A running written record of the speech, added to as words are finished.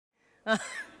How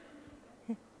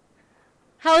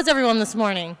is everyone this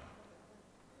morning?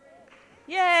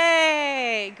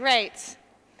 Yay, great.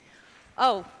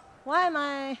 Oh, why am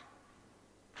I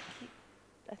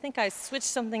think I switched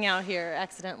something out here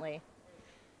accidentally.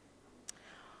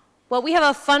 Well, we have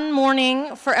a fun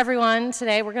morning for everyone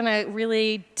today. We're going to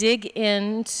really dig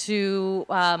into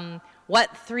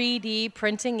what 3D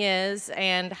printing is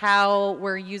and how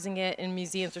we're using it in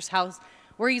museums, or how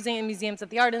we're using it in museums at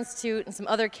the Art Institute and some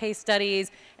other case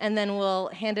studies, and then we'll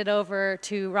hand it over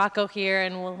to Rocco here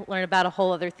and we'll learn about a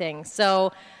whole other thing.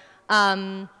 So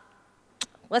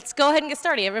let's go ahead and get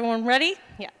started. Everyone ready?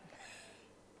 Yeah.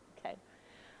 Okay.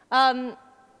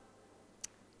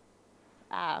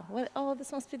 Oh,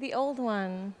 this must be the old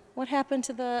one. What happened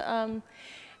to the,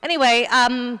 anyway,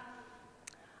 I'm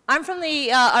from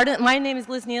the my name is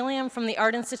Liz Neely. I'm from the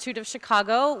Art Institute of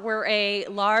Chicago. We're a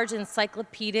large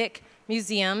encyclopedic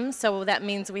museum, so that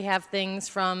means we have things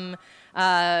from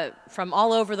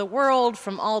all over the world,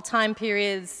 from all time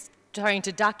periods, trying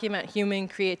to document human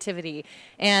creativity.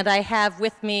 And I have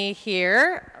with me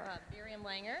here Miriam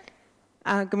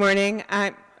Langer. Good morning.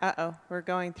 We're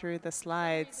going through the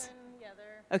slides.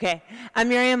 Okay, I'm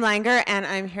Miriam Langer, and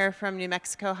I'm here from New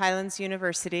Mexico Highlands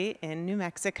University in New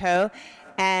Mexico.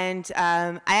 And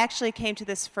I actually came to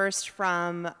this first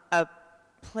from a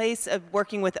place of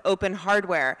working with open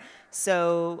hardware.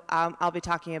 So I'll be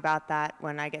talking about that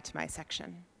when I get to my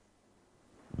section.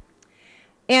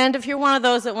 And if you're one of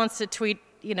those that wants to tweet,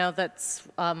 you know, that's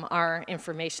our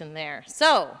information there.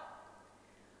 So,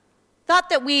 thought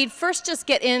that we'd first just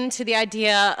get into the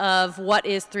idea of what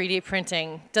is 3D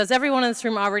printing. Does everyone in this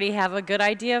room already have a good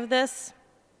idea of this?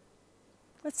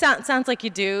 It sounds like you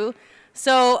do.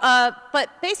 So, but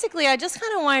basically, I just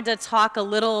kind of wanted to talk a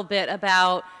little bit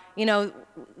about, you know,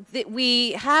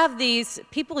 we have these,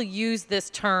 people use this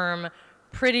term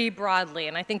pretty broadly,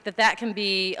 and I think that that can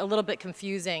be a little bit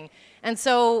confusing. And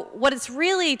so what it's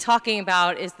really talking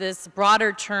about is this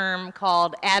broader term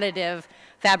called additive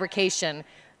fabrication,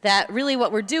 that really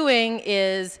what we're doing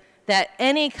is that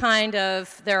any kind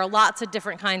of, there are lots of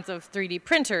different kinds of 3D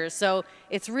printers, so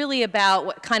it's really about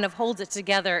what kind of holds it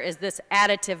together is this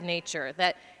additive nature,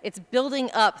 that it's building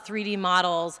up 3D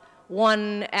models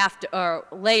one after, or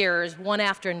layers one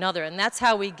after another, and that's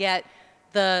how we get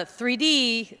the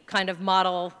 3D kind of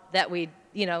model that we,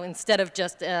 you know, instead of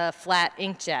just a flat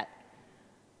inkjet.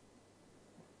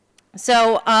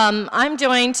 So I'm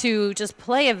going to just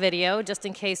play a video just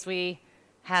in case we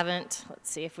haven't. Let's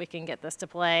see if we can get this to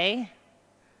play.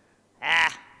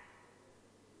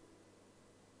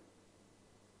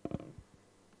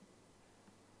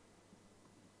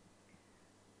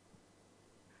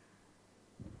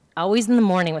 Always in the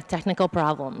morning with technical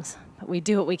problems, but we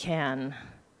do what we can.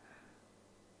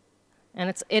 And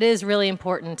it is really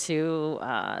important to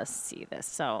see this.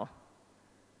 So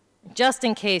just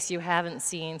in case you haven't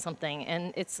seen something,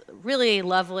 and it's really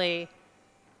lovely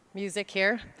music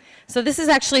here. So this is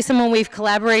actually someone we've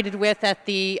collaborated with at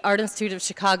the Art Institute of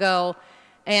Chicago.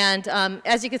 And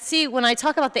as you can see, when I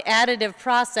talk about the additive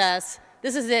process,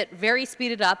 this is it very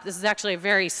speeded up. This is actually a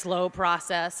very slow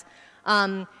process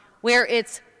where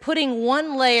it's putting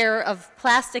one layer of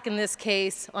plastic, in this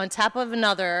case, on top of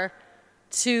another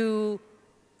to,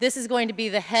 this is going to be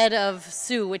the head of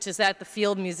Sue, which is at the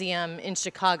Field Museum in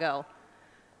Chicago.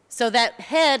 So that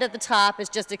head at the top is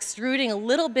just extruding a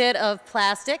little bit of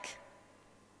plastic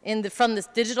from this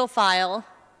digital file.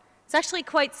 It's actually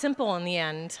quite simple in the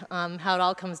end, how it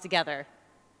all comes together.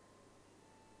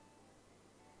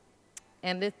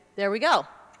 And there we go.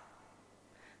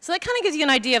 So that kind of gives you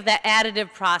an idea of that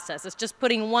additive process. It's just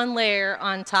putting one layer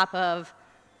on top of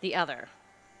the other.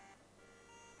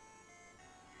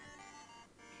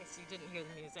 In case you didn't hear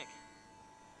the music.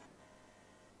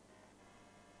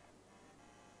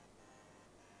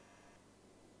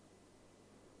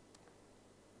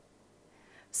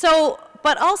 So,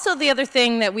 but also the other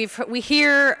thing that we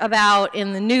hear about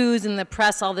in the news and the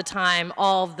press all the time,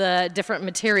 all of the different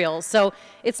materials. So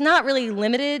it's not really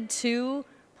limited to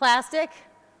plastic.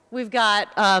 We've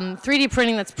got 3D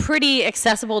printing that's pretty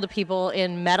accessible to people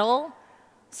in metal,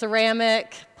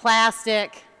 ceramic,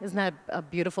 plastic. Isn't that a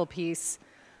beautiful piece?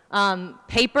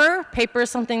 Paper is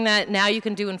something that now you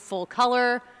can do in full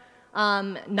color.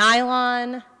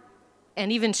 Nylon,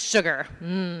 and even sugar.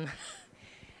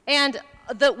 And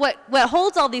what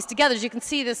holds all these together is you can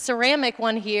see this ceramic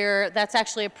one here, that's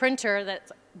actually a printer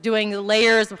that's doing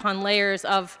layers upon layers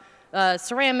of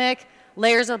ceramic,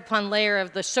 layers upon layer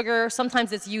of the sugar.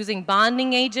 Sometimes it's using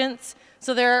bonding agents.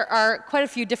 So there are quite a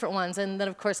few different ones. And then,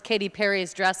 of course, Katy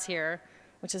Perry's dress here,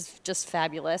 which is just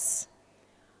fabulous.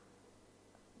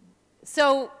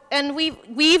 So, and we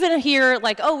even hear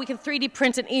like, oh, we can 3D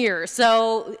print an ear.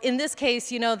 So in this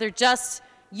case, you know, they're just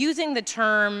using the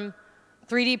term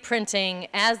 3D printing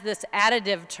as this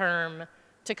additive term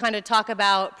to kind of talk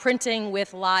about printing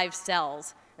with live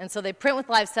cells. And so they print with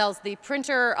live cells. The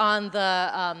printer on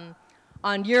the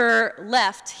on your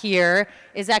left here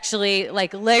is actually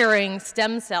like layering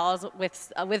stem cells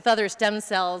with other stem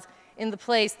cells in the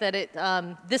place that it,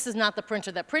 this is not the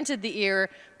printer that printed the ear,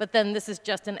 but then this is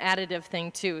just an additive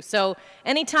thing too. So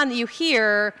anytime that you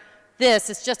hear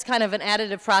this, it's just kind of an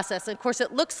additive process. And of course,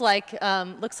 it looks like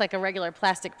a regular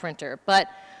plastic printer. But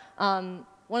one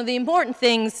of the important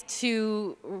things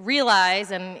to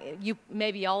realize, and you,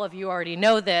 maybe all of you already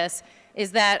know this,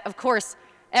 is that, of course,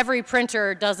 every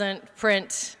printer doesn't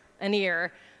print an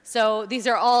ear. So these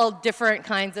are all different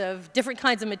kinds of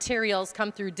materials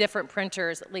come through different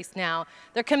printers, at least now.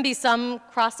 There can be some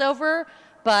crossover,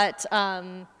 but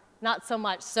not so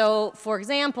much. So for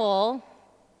example,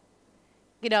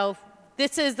 you know,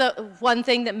 this is the one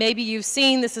thing that maybe you've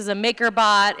seen. This is a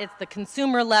MakerBot. It's the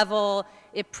consumer level.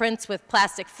 It prints with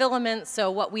plastic filaments.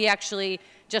 So what we actually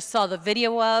just saw the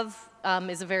video of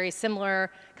is a very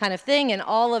similar kind of thing. And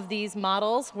all of these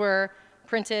models were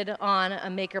printed on a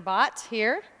MakerBot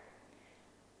here,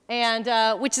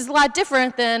 and which is a lot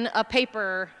different than a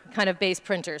paper kind of base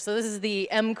printer. So this is the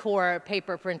M-Core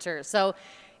paper printer. So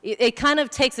it kind of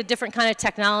takes a different kind of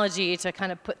technology to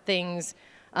kind of put things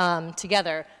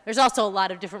together. There's also a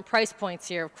lot of different price points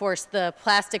here. Of course, the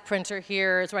plastic printer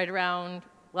here is right around,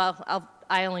 well,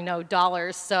 I only know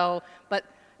dollars, so, but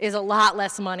is a lot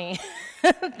less money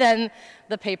than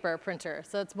the paper printer.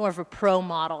 So it's more of a pro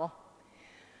model.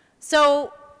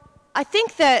 So I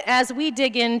think that as we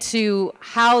dig into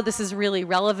how this is really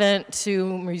relevant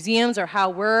to museums or how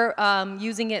we're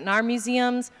using it in our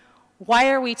museums,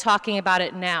 why are we talking about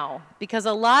it now? Because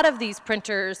a lot of these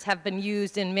printers have been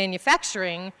used in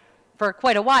manufacturing for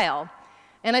quite a while.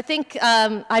 And I think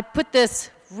I put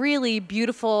this really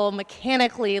beautiful,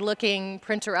 mechanically looking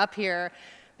printer up here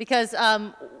because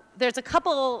there's a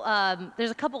couple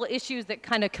issues that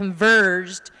kind of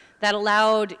converged that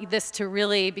allowed this to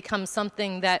really become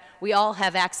something that we all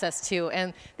have access to.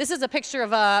 And this is a picture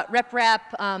of a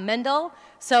RepRap Mendel.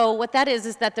 So what that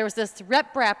is that there was this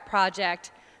RepRap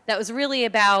project that was really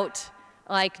about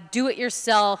like do it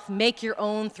yourself, make your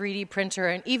own 3D printer,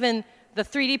 and even the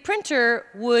 3D printer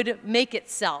would make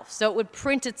itself. So it would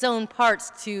print its own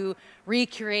parts to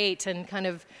recreate and kind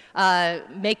of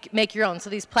make your own. So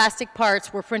these plastic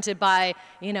parts were printed by,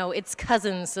 you know, its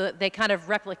cousins, so that they kind of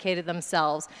replicated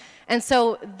themselves. And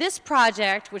so this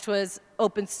project, which was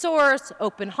open source,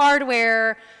 open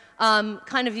hardware,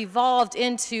 kind of evolved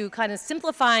into kind of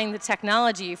simplifying the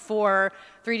technology for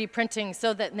 3D printing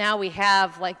so that now we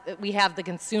have the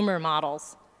consumer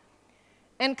models.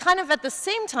 And kind of at the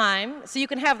same time, so you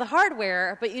can have the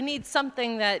hardware, but you need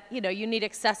something that, you know, you need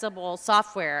accessible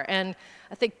software. And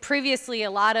I think previously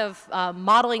a lot of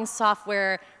modeling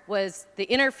software was, the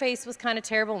interface was kind of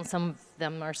terrible, and some of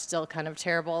them are still kind of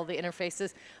terrible, the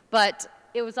interfaces, but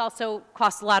it was also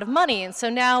cost a lot of money. And so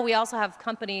now we also have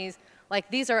companies,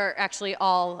 like these are actually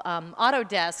all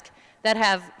Autodesk, that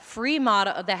have free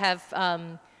model, that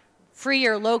have free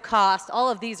or low cost, all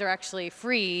of these are actually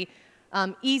free,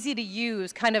 easy to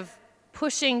use, kind of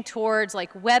pushing towards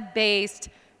like web-based,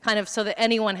 kind of so that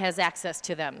anyone has access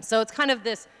to them. So it's kind of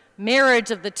this marriage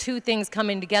of the two things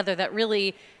coming together that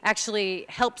really actually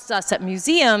helps us at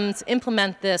museums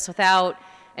implement this without,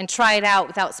 and try it out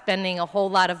without spending a whole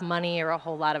lot of money or a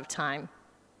whole lot of time.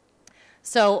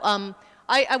 So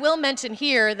I will mention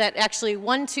here that actually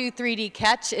 123D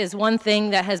Catch is one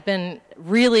thing that has been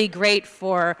really great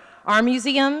for our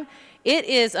museum. It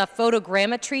is a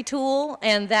photogrammetry tool,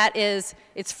 and that is,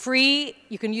 it's free.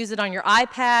 You can use it on your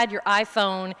iPad, your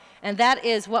iPhone, and that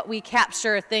is what we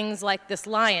capture things like this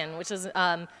lion, which is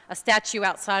a statue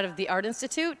outside of the Art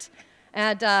Institute.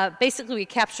 And basically we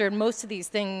captured most of these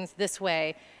things this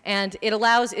way. And it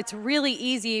allows, it's really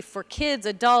easy for kids,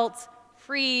 adults,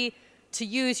 free to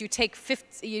use. You take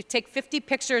 50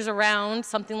 pictures around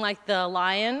something like the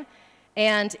lion,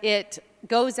 and it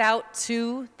goes out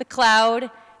to the cloud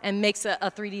and makes a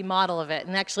 3D model of it.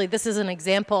 And actually, this is an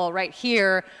example right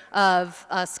here of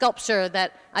a sculpture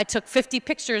that I took 50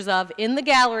 pictures of in the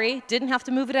gallery, didn't have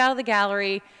to move it out of the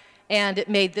gallery, and it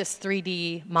made this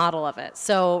 3D model of it.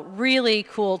 So really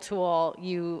cool tool.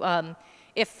 You,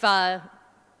 if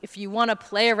you want to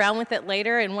play around with it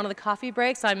later in one of the coffee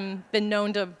breaks, I've been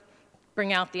known to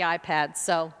bring out the iPad,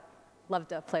 so love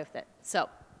to play with it. So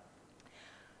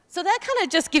that kind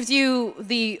of just gives you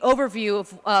the overview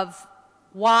of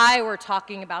why we're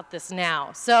talking about this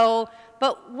now. So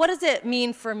but what does it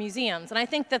mean for museums? And I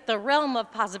think that the realm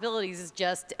of possibilities is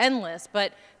just endless,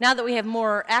 but now that we have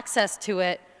more access to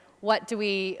it, what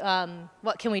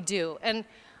can we do? And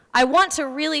I want to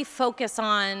really focus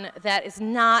on that it's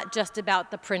not just about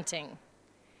the printing.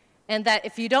 And that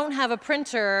if you don't have a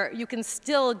printer, you can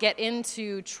still get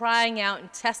into trying out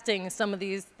and testing some of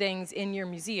these things in your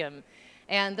museum.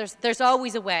 And there's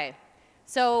always a way.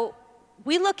 So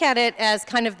we look at it as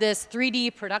kind of this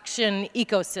 3D production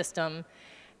ecosystem.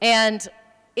 And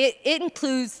it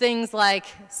includes things like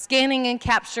scanning and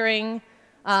capturing,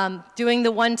 doing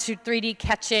the 1, 2, 3D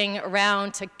catching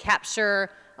around to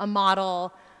capture a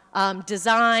model,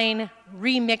 design,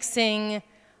 remixing,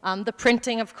 the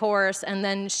printing, of course, and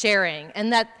then sharing.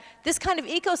 And that this kind of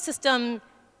ecosystem,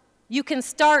 you can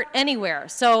start anywhere.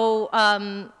 So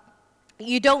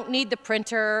you don't need the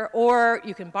printer, or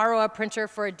you can borrow a printer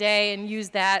for a day and use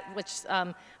that, which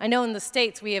I know in the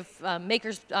States we have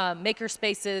maker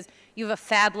spaces. You have a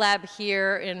Fab Lab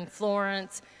here in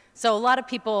Florence. So a lot of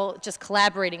people just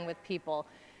collaborating with people.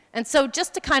 And so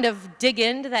just to kind of dig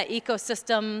into that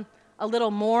ecosystem a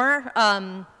little more,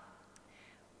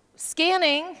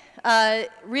 scanning,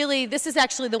 really, this is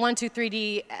actually the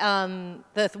 123D,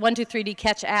 the 123D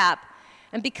Catch app.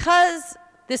 And because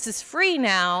this is free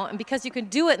now, and because you can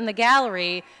do it in the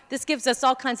gallery, this gives us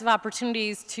all kinds of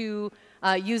opportunities to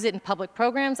use it in public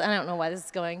programs. I don't know why this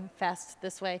is going fast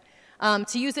this way.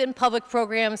 To use it in public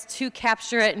programs, to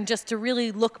capture it, and just to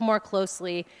really look more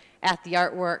closely at the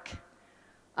artwork.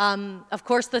 Of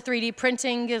course, the 3D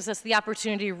printing gives us the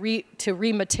opportunity to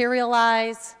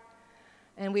rematerialize.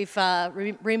 And we've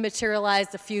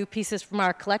rematerialized a few pieces from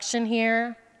our collection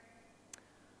here.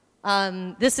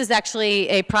 This is actually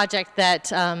a project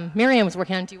that Miriam was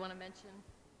working on. Do you want to mention?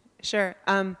 Sure.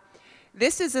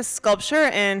 This is a sculpture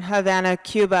in Havana,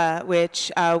 Cuba,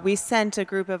 which we sent a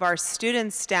group of our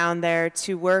students down there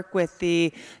to work with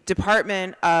the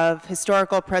Department of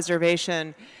Historical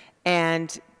Preservation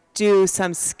and do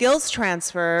some skills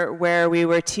transfer where we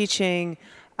were teaching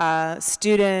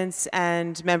students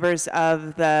and members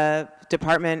of the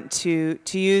department to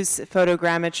use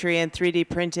photogrammetry and 3D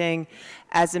printing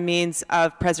as a means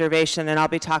of preservation, and I'll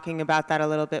be talking about that a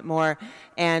little bit more.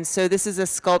 And so this is a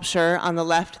sculpture, on the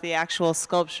left, the actual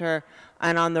sculpture,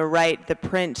 and on the right, the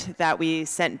print that we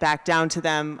sent back down to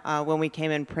them when we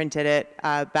came and printed it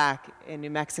back in New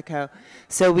Mexico.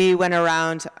 So we went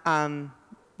around,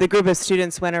 the group of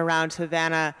students went around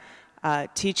Havana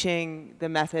teaching the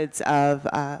methods of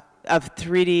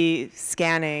 3D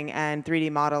scanning and 3D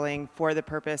modeling for the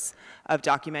purpose of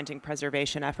documenting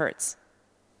preservation efforts.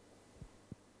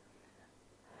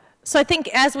 So I think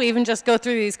as we even just go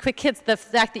through these quick hits, the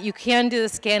fact that you can do the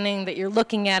scanning, that you're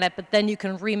looking at it, but then you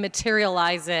can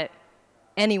rematerialize it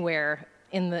anywhere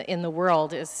in the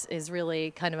world is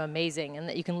really kind of amazing, and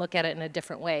that you can look at it in a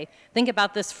different way. Think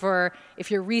about this for if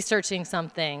you're researching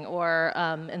something, or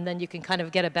and then you can kind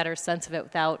of get a better sense of it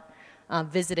without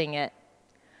visiting it.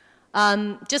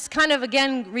 Just kind of,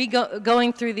 again,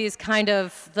 going through these kind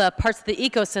of the parts of the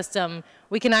ecosystem,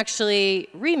 we can actually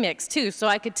remix too. So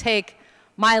I could take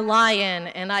my lion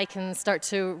and I can start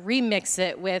to remix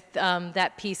it with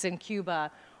that piece in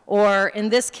Cuba. Or in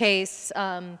this case,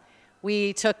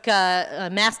 we took a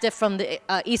mastiff from the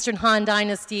Eastern Han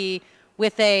Dynasty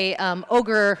with an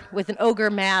ogre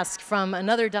mask from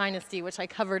another dynasty, which I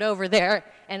covered over there.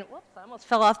 And whoops, I almost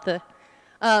fell off the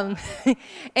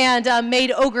and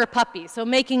made ogre puppies, so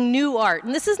making new art.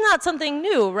 And this is not something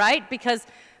new, right? Because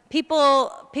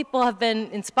people have been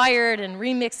inspired and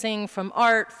remixing from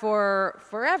art for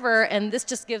forever, and this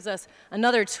just gives us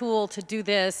another tool to do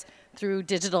this through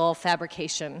digital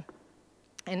fabrication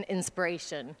and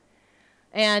inspiration.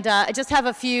 And I just have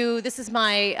a few. This is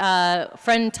my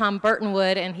friend Tom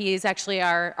Burtonwood, and he's actually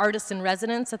our artist in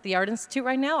residence at the Art Institute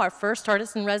right now, our first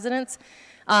artist in residence.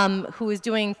 Who is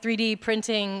doing 3D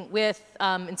printing with,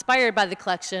 inspired by the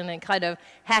collection and kind of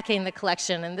hacking the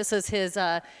collection. And this is his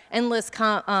endless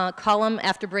column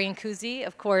after Brancusi,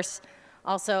 of course,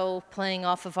 also playing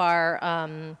off of our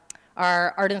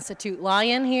Art Institute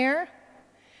lion here.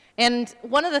 And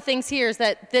one of the things here is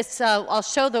that this, I'll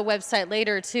show the website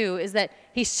later too, is that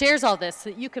he shares all this so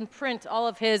that you can print all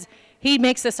of his, he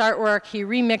makes this artwork, he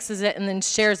remixes it, and then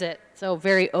shares it. So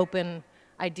very open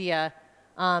idea.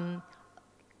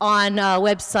 On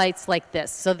websites like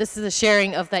this. So this is a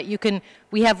sharing of that.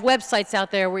 We have websites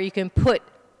out there where you can put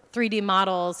 3D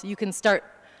models, you can start,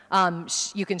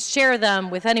 you can share them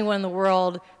with anyone in the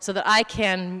world so that I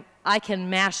can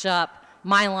mash up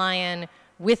my lion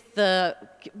with the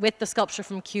sculpture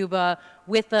from Cuba,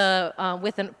 with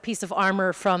a piece of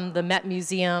armor from the Met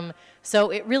Museum. So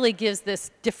it really gives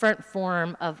this different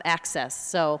form of access.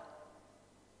 So,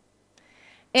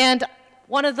 and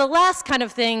one of the last kind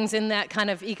of things in that kind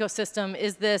of ecosystem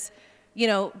is this,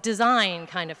 design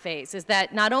kind of phase, is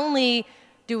that not only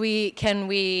can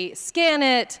we scan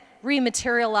it,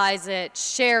 rematerialize it,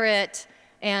 share it,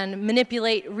 and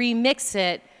manipulate, remix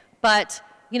it, but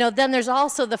then there's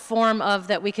also the form of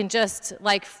that we can just,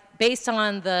 like, based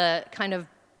on the kind of,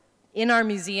 in our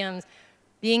museums,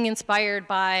 being inspired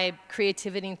by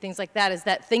creativity and things like that, is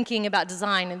that thinking about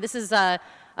design. And this is a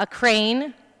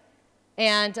crane,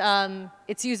 and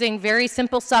it's using very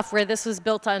simple software. This was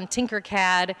built on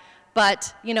Tinkercad,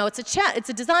 but it's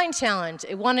a design challenge.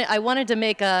 I wanted to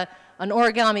make an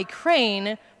origami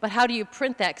crane, but how do you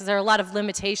print that? Because there are a lot of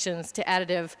limitations to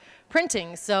additive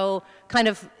printing. So kind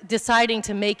of deciding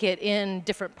to make it in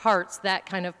different parts, that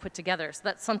kind of put together. So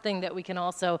that's something that we can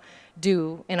also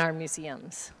do in our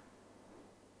museums.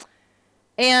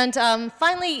 And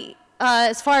finally,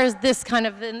 as far as this kind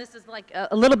of, and this is like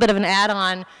a little bit of an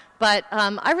add-on, but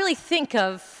I really think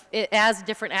of it as a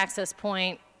different access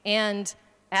point and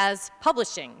as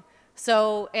publishing.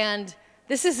 So, and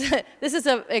this is an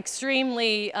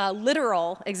extremely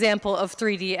literal example of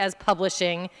 3D as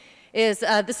publishing.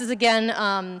 This is again,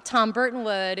 Tom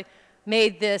Burtonwood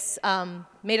made a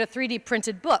 3D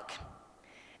printed book.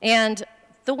 And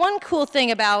the one cool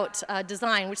thing about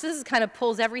design, which this is kind of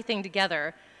pulls everything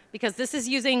together, because this is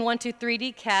using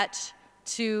 123D Catch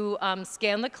to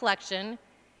scan the collection.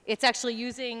 It's actually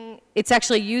using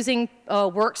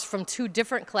works from two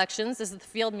different collections. This is the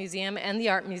Field Museum and the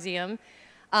Art Museum.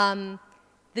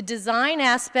 The design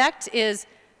aspect is,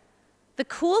 the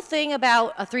cool thing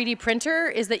about a 3D printer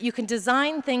is that you can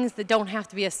design things that don't have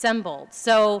to be assembled.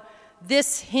 So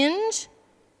this hinge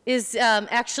is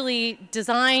actually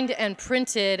designed and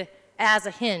printed as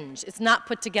a hinge. It's not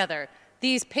put together.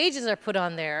 These pages are put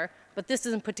on there, but this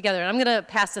isn't put together. And I'm going to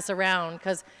pass this around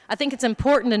because I think it's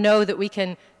important to know that we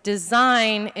can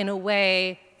design in a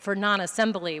way for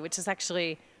non-assembly, which is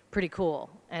actually pretty cool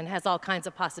and has all kinds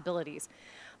of possibilities.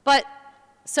 But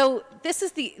so this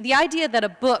is the idea that a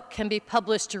book can be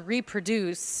published to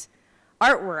reproduce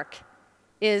artwork.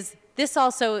 Is this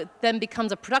also then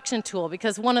becomes a production tool,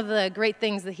 because one of the great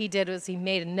things that he did was he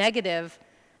made a negative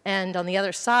and on the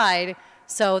other side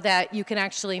so that you can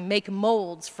actually make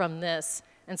molds from this.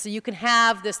 And so you can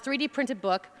have this 3D printed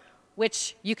book,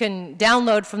 which you can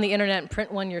download from the internet and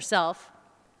print one yourself.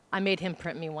 I made him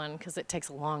print me one because it takes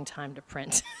a long time to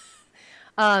print.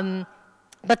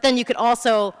 But then you could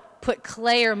also put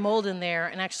clay or mold in there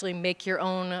and actually make your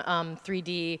own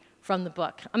 3D from the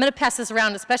book. I'm going to pass this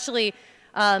around, especially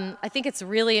I think it's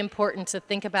really important to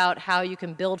think about how you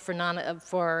can build for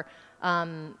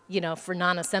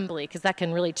non-assembly, because that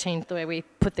can really change the way we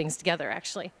put things together,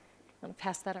 actually. I'm going to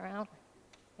pass that around.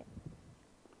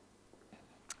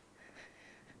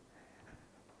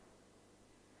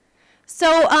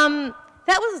 So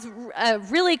that was a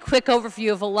really quick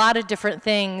overview of a lot of different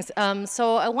things.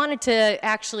 So I wanted to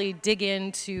actually dig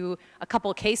into a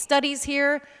couple case studies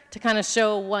here to kind of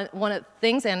show one of the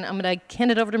things, and I'm going to hand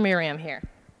it over to Miriam here.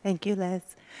 Thank you, Liz.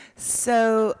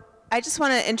 So I just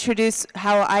want to introduce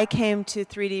how I came to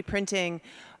 3D printing,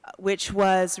 which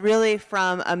was really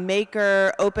from a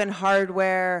maker, open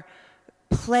hardware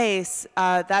place.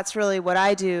 That's really what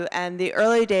I do. And the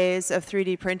early days of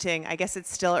 3D printing, I guess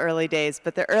it's still early days,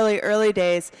 but the early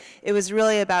days, it was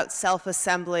really about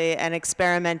self-assembly and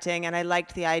experimenting, and I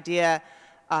liked the idea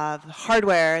of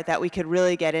hardware that we could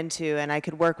really get into, and I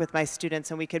could work with my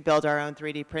students and we could build our own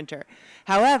 3D printer.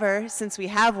 However, since we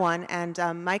have one, and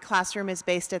my classroom is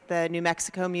based at the New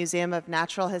Mexico Museum of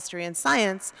Natural History and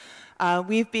Science,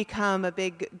 we've become a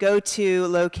big go-to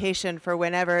location for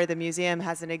whenever the museum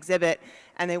has an exhibit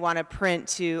and they want to print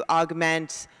to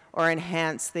augment or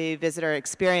enhance the visitor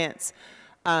experience.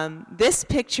 This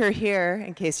picture here,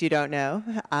 in case you don't know,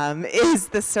 is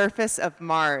the surface of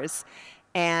Mars.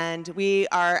 And we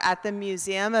are at the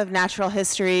Museum of Natural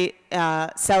History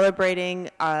celebrating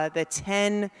the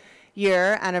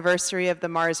 10-year anniversary of the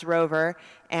Mars rover.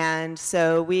 And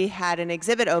so we had an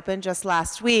exhibit open just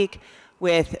last week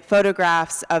with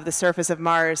photographs of the surface of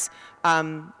Mars,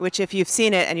 which if you've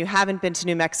seen it and you haven't been to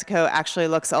New Mexico, actually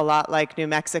looks a lot like New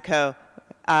Mexico.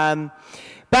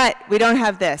 But we don't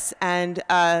have this. And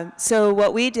so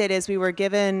what we did is we were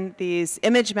given these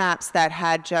image maps that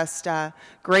had just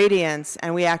gradients,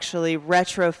 and we actually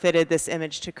retrofitted this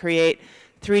image to create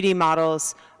 3D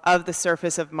models of the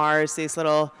surface of Mars, these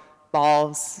little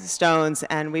balls, stones,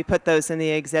 and we put those in the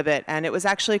exhibit. And it was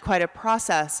actually quite a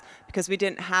process because we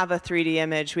didn't have a 3D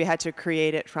image. We had to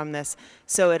create it from this.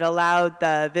 So it allowed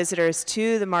the visitors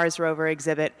to the Mars rover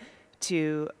exhibit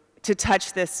to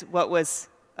touch this, what was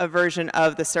a version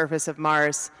of the surface of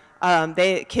Mars.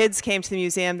 Kids came to the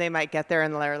museum. They might get there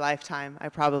in their lifetime. I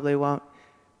probably won't.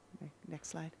 Next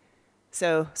slide.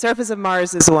 So surface of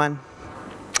Mars is one.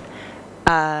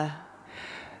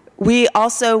 We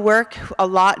also work a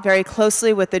lot very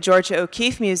closely with the Georgia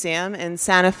O'Keeffe Museum in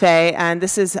Santa Fe, and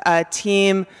this is a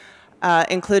team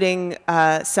including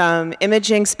some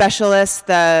imaging specialists,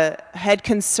 the head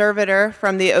conservator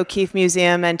from the O'Keeffe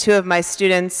Museum, and 2 of my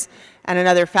students and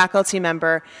another faculty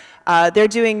member.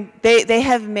 They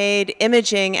have made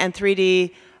imaging and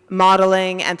 3D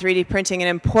modeling and 3D printing an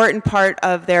important part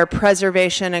of their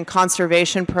preservation and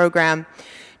conservation program.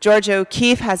 Georgia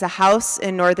O'Keeffe has a house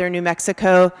in northern New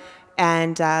Mexico,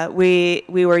 and we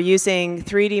were using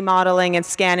 3D modeling and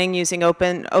scanning using the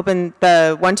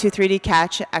 123D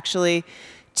Catch actually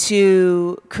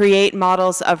to create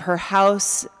models of her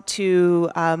house,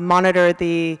 to monitor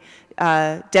the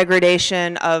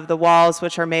degradation of the walls,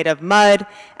 which are made of mud,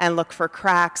 and look for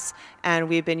cracks. And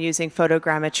we've been using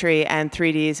photogrammetry and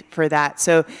 3Ds for that.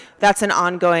 So that's an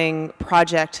ongoing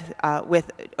project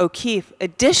with O'Keeffe.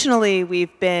 Additionally,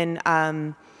 we've been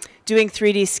doing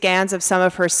 3D scans of some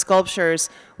of her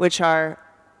sculptures, which are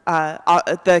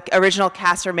the original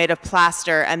casts are made of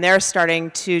plaster, and they're starting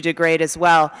to degrade as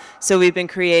well. So we've been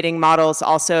creating models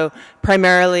also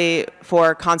primarily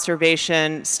for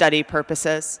conservation study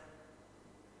purposes.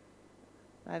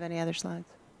 Do I have any other slides?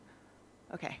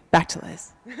 Okay, back to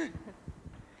Liz.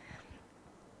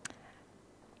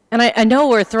 And I know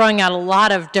we're throwing out a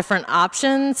lot of different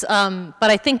options, but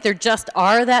I think there just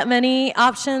are that many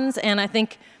options, and I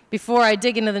think before I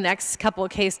dig into the next couple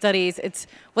of case studies,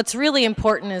 what's really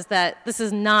important is that this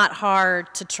is not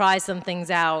hard to try some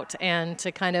things out and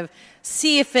to kind of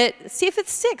see if it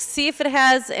sticks, see if it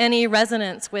has any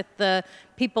resonance with the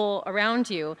people around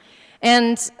you.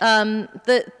 And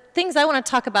the things I want to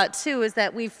talk about too is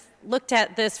that we've looked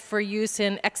at this for use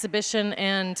in exhibition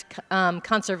and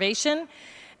conservation.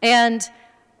 And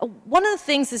one of the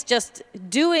things is just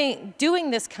doing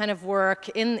this kind of work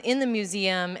in the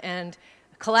museum and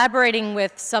collaborating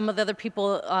with some of the other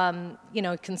people, you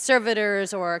know,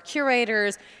 conservators or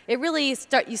curators. It really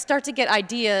you start to get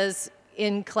ideas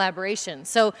in collaboration.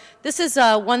 So this is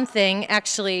one thing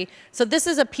actually. So this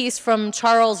is a piece from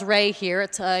Charles Ray here.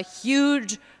 It's a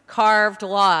huge carved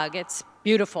log. It's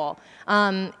beautiful.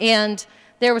 And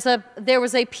there was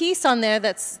a piece on there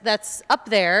that's up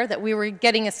there that we were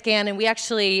getting a scan, and we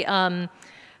actually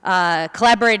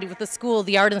collaborated with the school,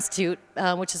 the Art Institute,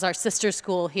 which is our sister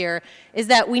school here, is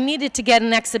that we needed to get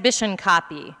an exhibition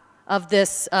copy of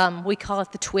this, we call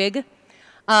it the twig.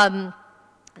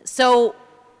 So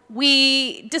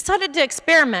we decided to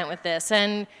experiment with this,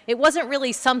 and it wasn't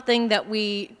really something that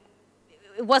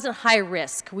it wasn't high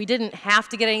risk. We didn't have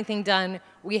to get anything done.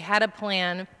 We had a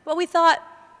plan, but we thought,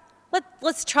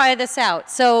 let's try this out.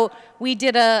 So we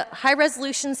did a high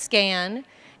resolution scan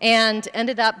and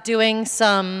ended up doing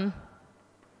some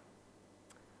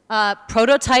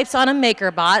prototypes on a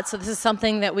MakerBot. So this is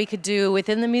something that we could do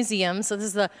within the museum. So this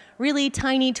is a really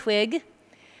tiny twig.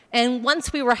 And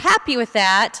once we were happy with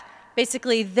that,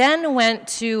 basically then went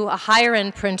to a higher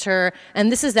end printer, and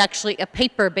this is actually a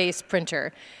paper-based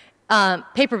printer,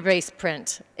 paper-based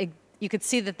print. You could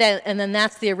see that, and then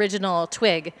that's the original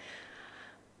twig.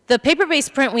 The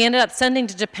paper-based print we ended up sending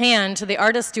to Japan, to the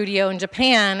artist studio in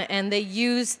Japan, and they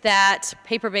used that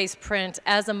paper-based print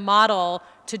as a model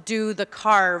to do the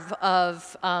carve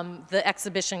of the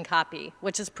exhibition copy,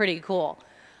 which is pretty cool.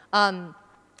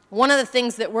 One of the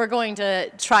things that we're going to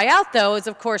try out, though, is,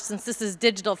 of course, since this is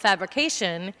digital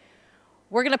fabrication,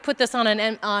 we're going to put this on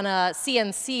a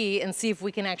CNC and see if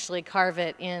we can actually carve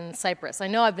it in Cypress. I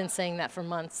know I've been saying that for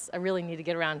months. I really need to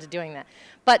get around to doing that.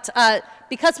 But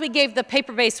because we gave the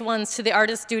paper-based ones to the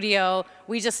artist studio,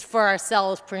 we just, for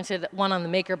ourselves, printed one on the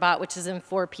MakerBot, which is in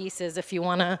 4 pieces. If you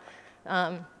want to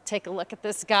take a look at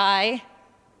this guy,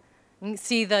 you can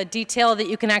see the detail that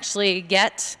you can actually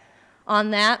get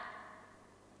on that.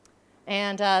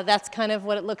 And that's kind of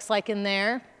what it looks like in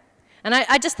there. And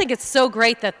I just think it's so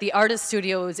great that the artist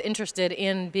studio was interested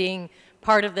in being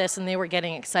part of this, and they were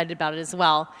getting excited about it as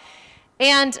well.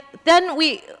 And then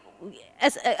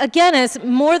as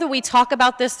more that we talk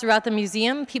about this throughout the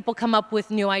museum, people come up with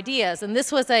new ideas. And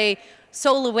this was a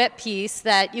silhouette piece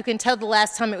that you can tell the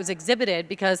last time it was exhibited,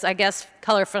 because I guess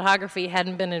color photography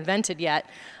hadn't been invented yet.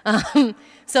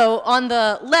 So on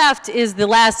the left is the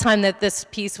last time that this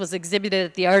piece was exhibited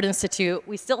at the Art Institute.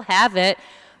 We still have it.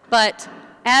 But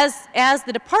as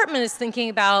the department is thinking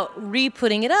about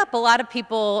re-putting it up, a lot of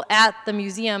people at the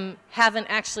museum haven't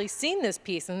actually seen this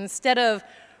piece. And instead of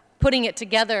putting it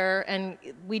together, and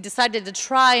we decided to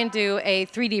try and do a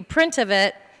 3D print of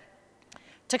it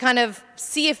to kind of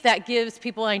see if that gives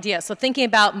people an idea. So thinking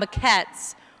about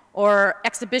maquettes or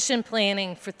exhibition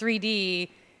planning for 3D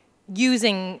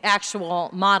using actual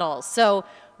models. So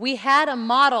we had a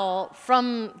model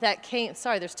from that came,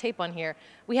 sorry, there's tape on here.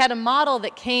 We had a model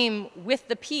that came with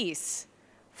the piece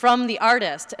from the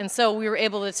artist. And so we were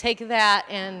able to take that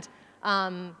and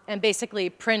basically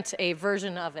print a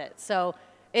version of it. So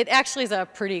it actually is a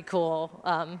pretty cool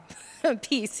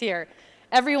piece here.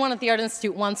 Everyone at the Art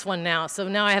Institute wants one now. So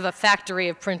now I have a factory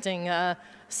of printing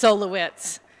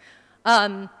soloists.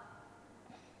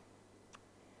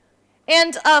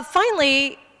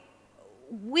 Finally,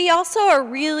 we also are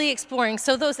really exploring,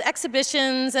 so those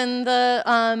exhibitions and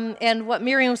and what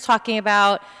Miriam was talking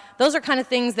about, those are kind of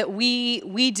things that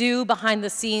we do behind the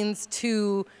scenes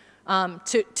to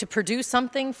produce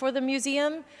something for the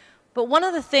museum. But one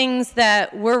of the things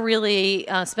that we're really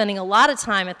spending a lot of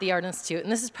time at the Art Institute,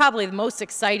 and this is probably the most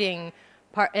exciting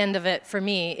end of it for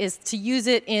me, is to use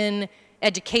it in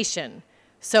education.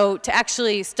 So to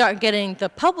actually start getting the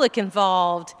public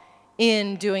involved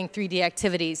in doing 3D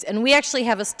activities. And we actually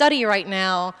have a study right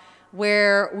now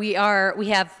where we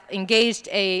have engaged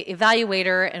a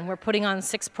evaluator, and we're putting on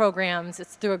 6 programs.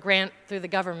 It's through a grant through the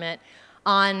government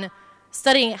on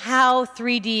studying how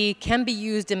 3D can be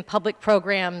used in public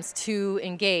programs to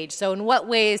engage. So in what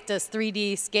ways does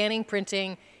 3D scanning,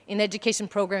 printing in education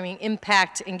programming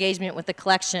impact engagement with the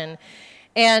collection?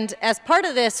 And as part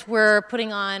of this, we're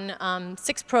putting on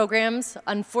 6 programs.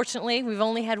 Unfortunately, we've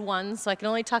only had 1, so I can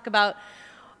only talk about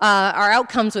our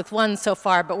outcomes with 1 so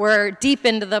far, but we're deep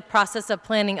into the process of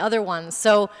planning other ones.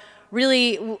 So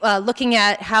really looking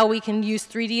at how we can use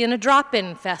 3D in a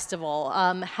drop-in festival,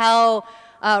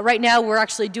 right now we're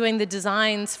actually doing the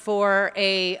designs for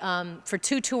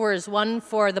 2 tours, one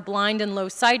for the blind and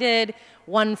low-sighted,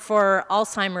 one for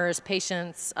Alzheimer's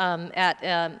patients at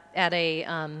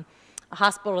a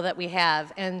hospital that we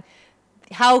have, and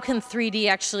how can 3D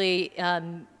actually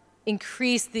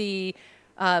increase the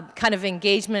kind of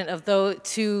engagement of those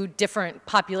 2 different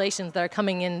populations that are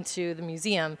coming into the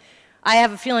museum. I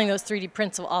have a feeling those 3D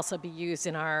prints will also be used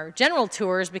in our general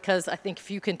tours, because I think if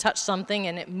you can touch something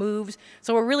and it moves,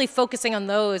 so we're really focusing on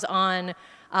those, on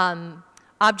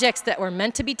objects that were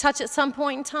meant to be touched at some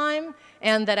point in time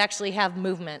and that actually have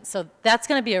movement. So that's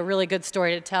going to be a really good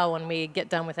story to tell when we get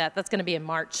done with that. That's going to be in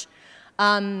March.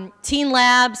 Teen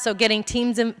labs, so getting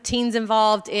teens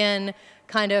involved in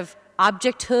kind of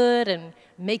objecthood and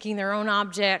making their own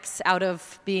objects out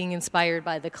of being inspired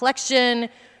by the collection.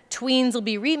 Tweens will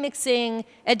be remixing,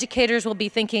 educators will be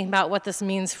thinking about what this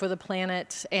means for the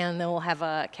planet, and then we'll have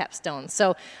a capstone.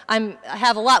 So I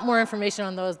have a lot more information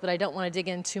on those, but I don't want to dig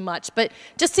in too much. But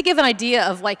just to give an idea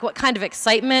of like what kind of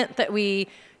excitement that we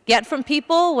get from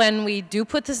people when we do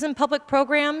put this in public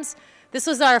programs. This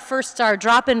was our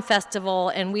drop-in festival,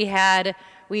 and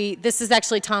this is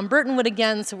actually Tom Burtonwood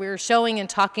again, so we were showing and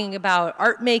talking about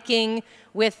art making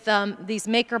with these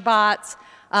maker bots.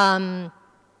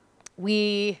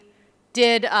 We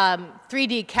did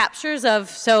 3D captures of,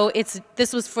 so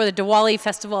this was for the Diwali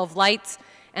Festival of Lights,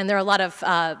 and there are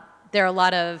a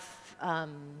lot of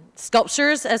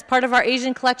sculptures as part of our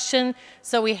Asian collection.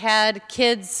 So we had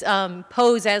kids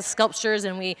pose as sculptures,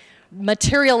 and we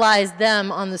materialized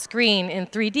them on the screen in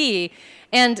 3D.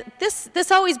 And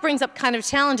this always brings up kind of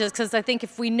challenges, because I think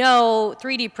if we know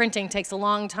 3D printing takes a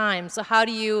long time, so how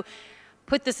do you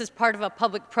put this as part of a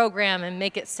public program and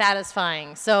make it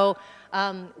satisfying? So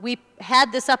we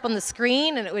had this up on the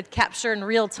screen, and it would capture in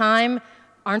real time.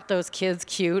 Aren't those kids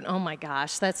cute? Oh my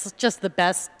gosh, that's just the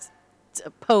best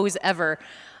pose ever.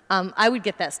 I would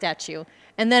get that statue.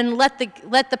 And then let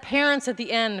the parents at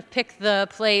the end pick the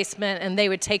placement, and they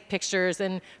would take pictures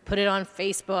and put it on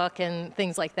Facebook and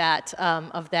things like that,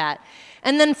 of that.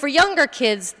 And then for younger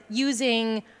kids,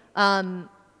 using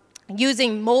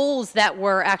molds that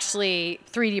were actually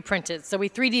 3D printed. So we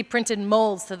 3D printed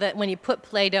molds so that when you put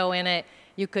Play-Doh in it,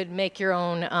 you could make your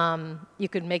own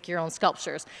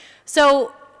sculptures.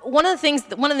 So one of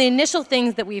the initial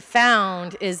things that we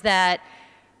found is that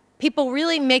people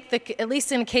really make at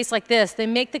least in a case like this, they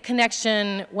make the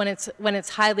connection when it's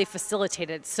highly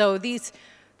facilitated. So these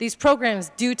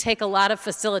programs do take a lot of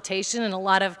facilitation and a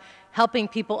lot of helping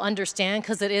people understand,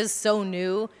 because it is so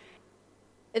new.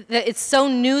 It's so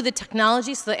new, the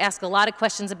technology, so they ask a lot of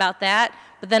questions about that,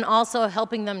 but then also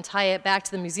helping them tie it back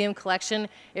to the museum collection.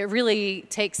 It really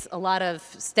takes a lot of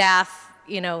staff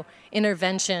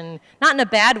intervention, not in a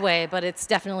bad way, but it's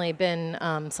definitely been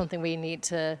something we need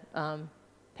to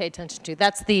pay attention to.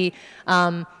 That's the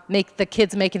the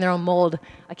kids making their own mold.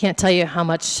 I can't tell you how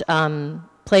much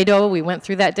Play-Doh we went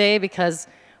through that day because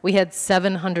we had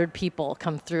 700 people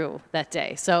come through that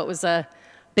day. So it was a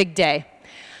big day.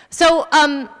 So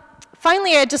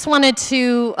finally, I just wanted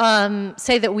to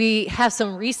say that we have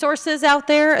some resources out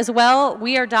there as well.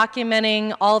 We are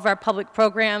documenting all of our public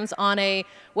programs on a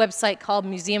website called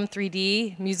Museum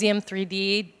 3D,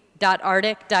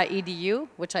 museum3d.arctic.edu,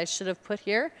 which I should have put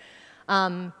here,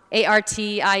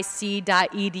 artic.edu.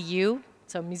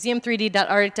 So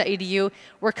museum3d.arctic.edu.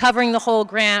 We're covering the whole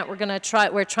grant. We're going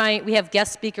to we have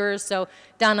guest speakers. So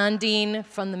Don Undine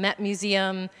from the Met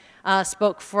Museum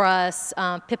spoke for us.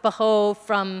 Pippa Ho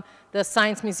from the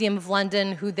Science Museum of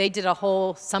London, who they did a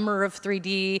whole summer of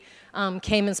 3D,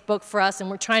 came and spoke for us. And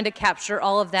we're trying to capture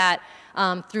all of that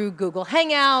through Google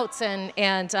Hangouts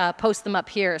and post them up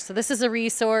here. So this is a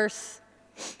resource.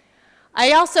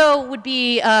 I also would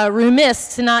be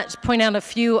remiss to not point out a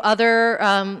few other,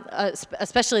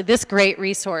 especially this great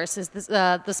resource, is this,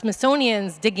 the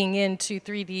Smithsonian's digging into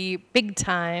 3D big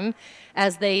time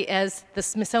as the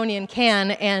Smithsonian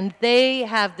can, and they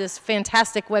have this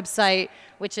fantastic website,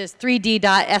 which is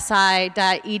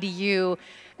 3d.si.edu,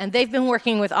 and they've been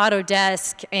working with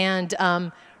Autodesk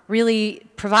and really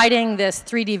providing this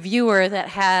 3D viewer that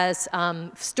has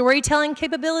storytelling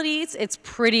capabilities. It's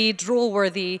pretty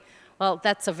drool-worthy. Well,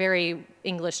 that's a very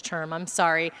English term, I'm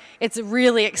sorry. It's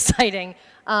really exciting.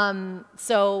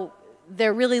 So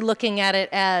they're really looking at it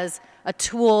as a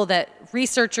tool that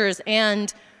researchers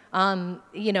and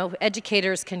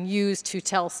educators can use to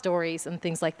tell stories and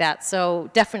things like that. So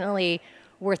definitely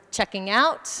worth checking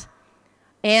out.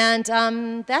 And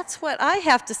that's what I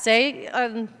have to say.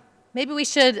 Maybe we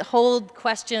should hold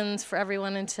questions for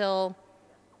everyone until,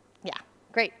 yeah,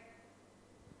 great.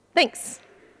 Thanks.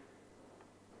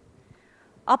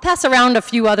 I'll pass around a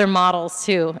few other models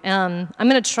too. I'm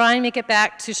going to try and make it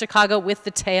back to Chicago with the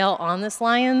tail on this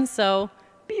lion, so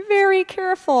be very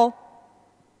careful.